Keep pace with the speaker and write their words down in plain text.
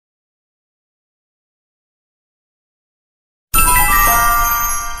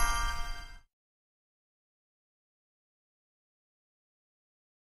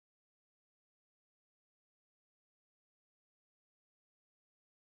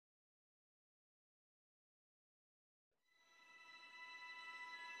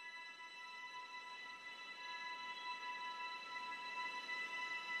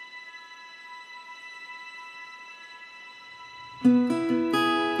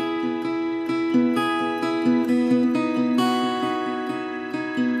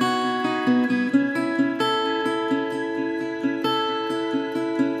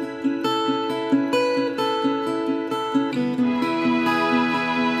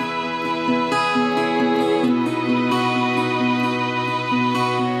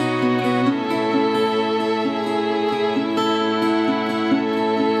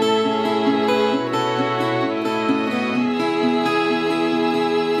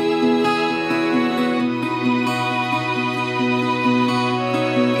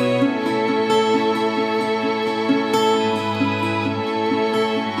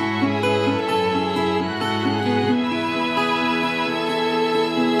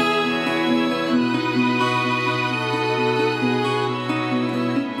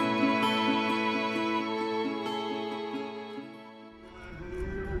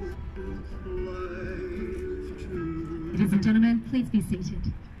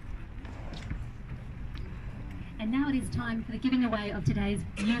seated. And now it is time for the giving away of today's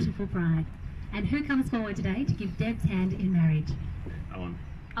beautiful bride. And who comes forward today to give Deb's hand in marriage? Owen.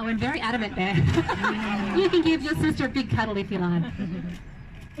 Owen, very adamant there. You can give your sister a big cuddle if you like.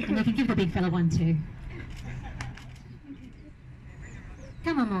 And you can give the big fella one too.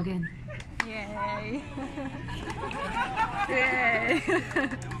 Come on, Morgan. Yay! Yay!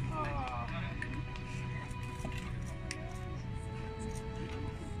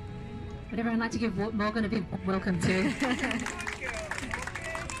 Would everyone like to give Morgan a big welcome too?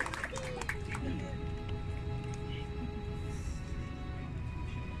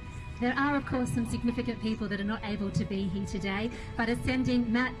 There are, of course, some significant people that are not able to be here today, but are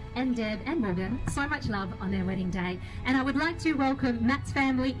sending Matt and Deb and Morgan so much love on their wedding day. And I would like to welcome Matt's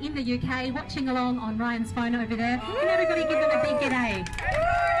family in the UK, watching along on Ryan's phone over there. Can everybody give them a big g'day?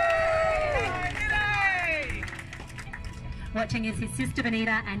 Watching is his sister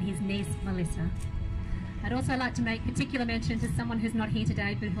Benita and his niece Melissa. I'd also like to make particular mention to someone who's not here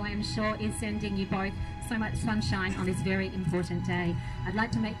today, but who I am sure is sending you both so much sunshine on this very important day. I'd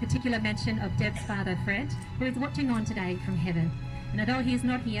like to make particular mention of Deb's father, Fred, who is watching on today from heaven. And although he is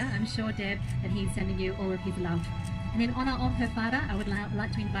not here, I'm sure, Deb, that he is sending you all of his love. And in honour of her father, I would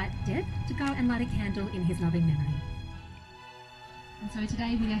like to invite Deb to go and light a candle in his loving memory. And so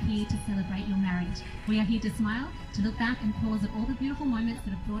today we are here to celebrate your marriage. We are here to smile, to look back and pause at all the beautiful moments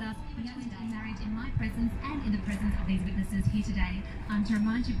that have brought us here today. Marriage in my presence and in the presence of these witnesses here today, to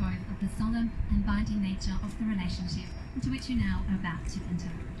remind you both of the solemn and binding nature of the relationship into which you now are about to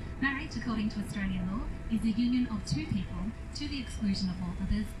enter. Marriage, according to Australian law, is the union of two people to the exclusion of all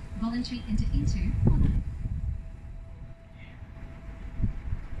others, voluntary entered into or not.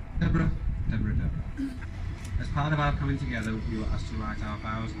 Deborah. As part of our coming together, we were asked to write our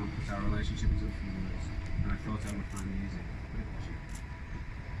vows and put our relationship into a few words, and I thought I would find it easy, but it wasn't.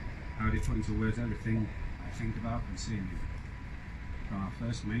 I would put into words everything I think about and see in you. From our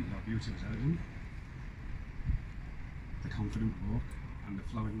first meet, your beauty was evident, the confident walk and the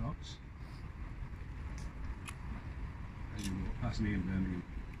flowing locks, as you walked past me in Birmingham.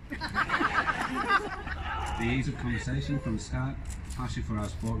 The ease of conversation from the start, passion for our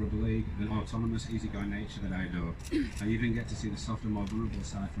sport rugby league, the autonomous, easygoing nature that I adore. I even get to see the softer, more vulnerable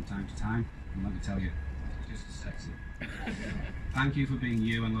side from time to time, and let me tell you, it's just as sexy. Thank you for being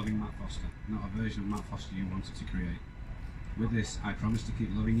you and loving Matt Foster, not a version of Matt Foster you wanted to create. With this, I promise to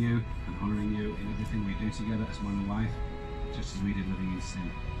keep loving you and honouring you in everything we do together as man and wife, just as we did living in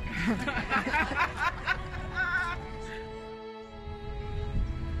sin.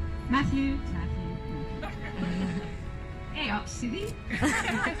 Matthew. Hey up, silly.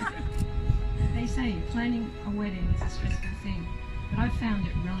 They say planning a wedding is a stressful thing, but I've found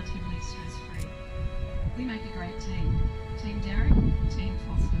it relatively stress-free. We make a great team. Team Derek, Team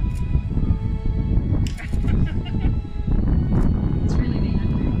Foster. It's really been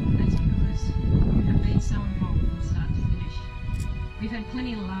unreal. That's because you have been so involved from start to finish. We've had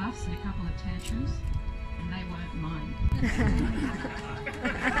plenty of laughs and a couple of tantrums, and they weren't mine.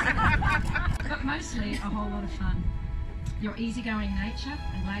 But mostly a whole lot of fun. Your easygoing nature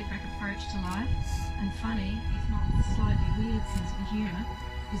and laid-back approach to life, and funny, if not slightly weird sense of humour,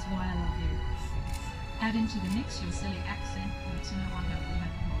 is why I love you. Add into the mix your silly accent, and it's no wonder we had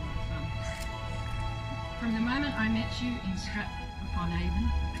a whole lot of fun. From the moment I met you in Stratford-upon-Avon,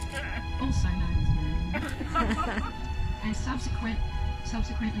 also known as Birmingham, and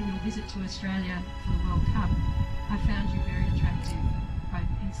subsequently your visit to Australia for the World Cup, I found you very attractive, both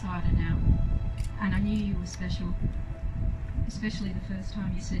inside and out. And I knew you were special, especially the first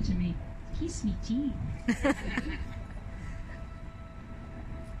time you said to me, "Kiss me, tea."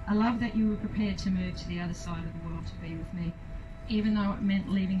 I love that you were prepared to move to the other side of the world to be with me, even though it meant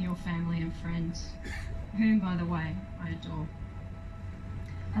leaving your family and friends, whom, by the way, I adore.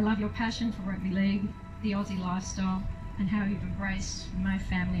 I love your passion for rugby league, the Aussie lifestyle, and how you've embraced my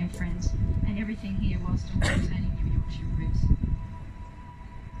family and friends, and everything here while still maintaining your Yorkshire roots.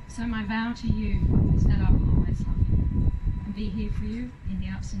 So my vow to you is that I will always love you, and be here for you in the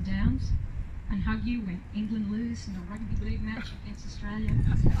ups and downs, and hug you when England lose in a rugby league match against Australia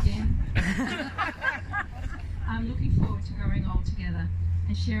again. I'm looking forward to growing old together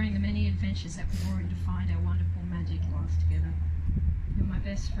and sharing the many adventures that we've already defined our wonderful magic life together. You're my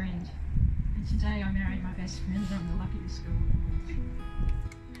best friend, and today I married my best friend, and I'm the luckiest girl in the world.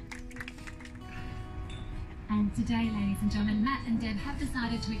 And today, ladies and gentlemen, Matt and Deb have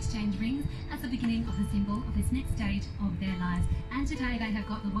decided to exchange rings as the beginning of the symbol of this next stage of their lives. And today they have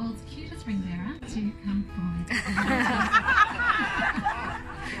got the world's cutest ring bearer to come forward.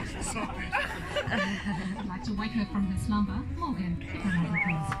 I'd like to wake her from her slumber. Come on, Em. Give her a round of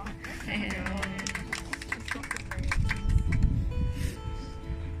applause.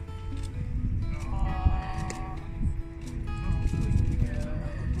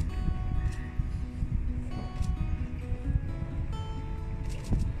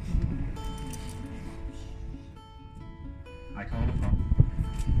 I call upon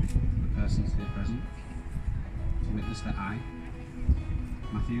the persons here present to witness that I,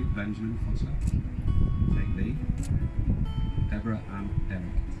 Matthew Benjamin Foster, take thee, Deborah Ann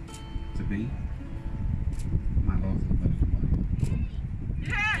Derrick, to be my lawful wedded wife.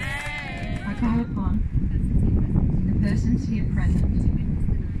 I call upon the persons here present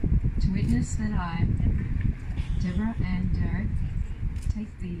to witness that I, Deborah Ann Derrick,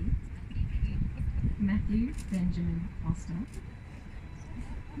 take thee, Matthew Benjamin Foster,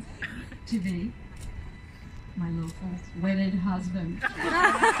 to be my lawful wedded husband.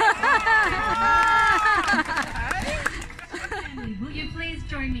 Family, will you please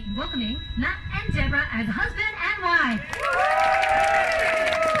join me in welcoming Matt and Deborah as husband and wife?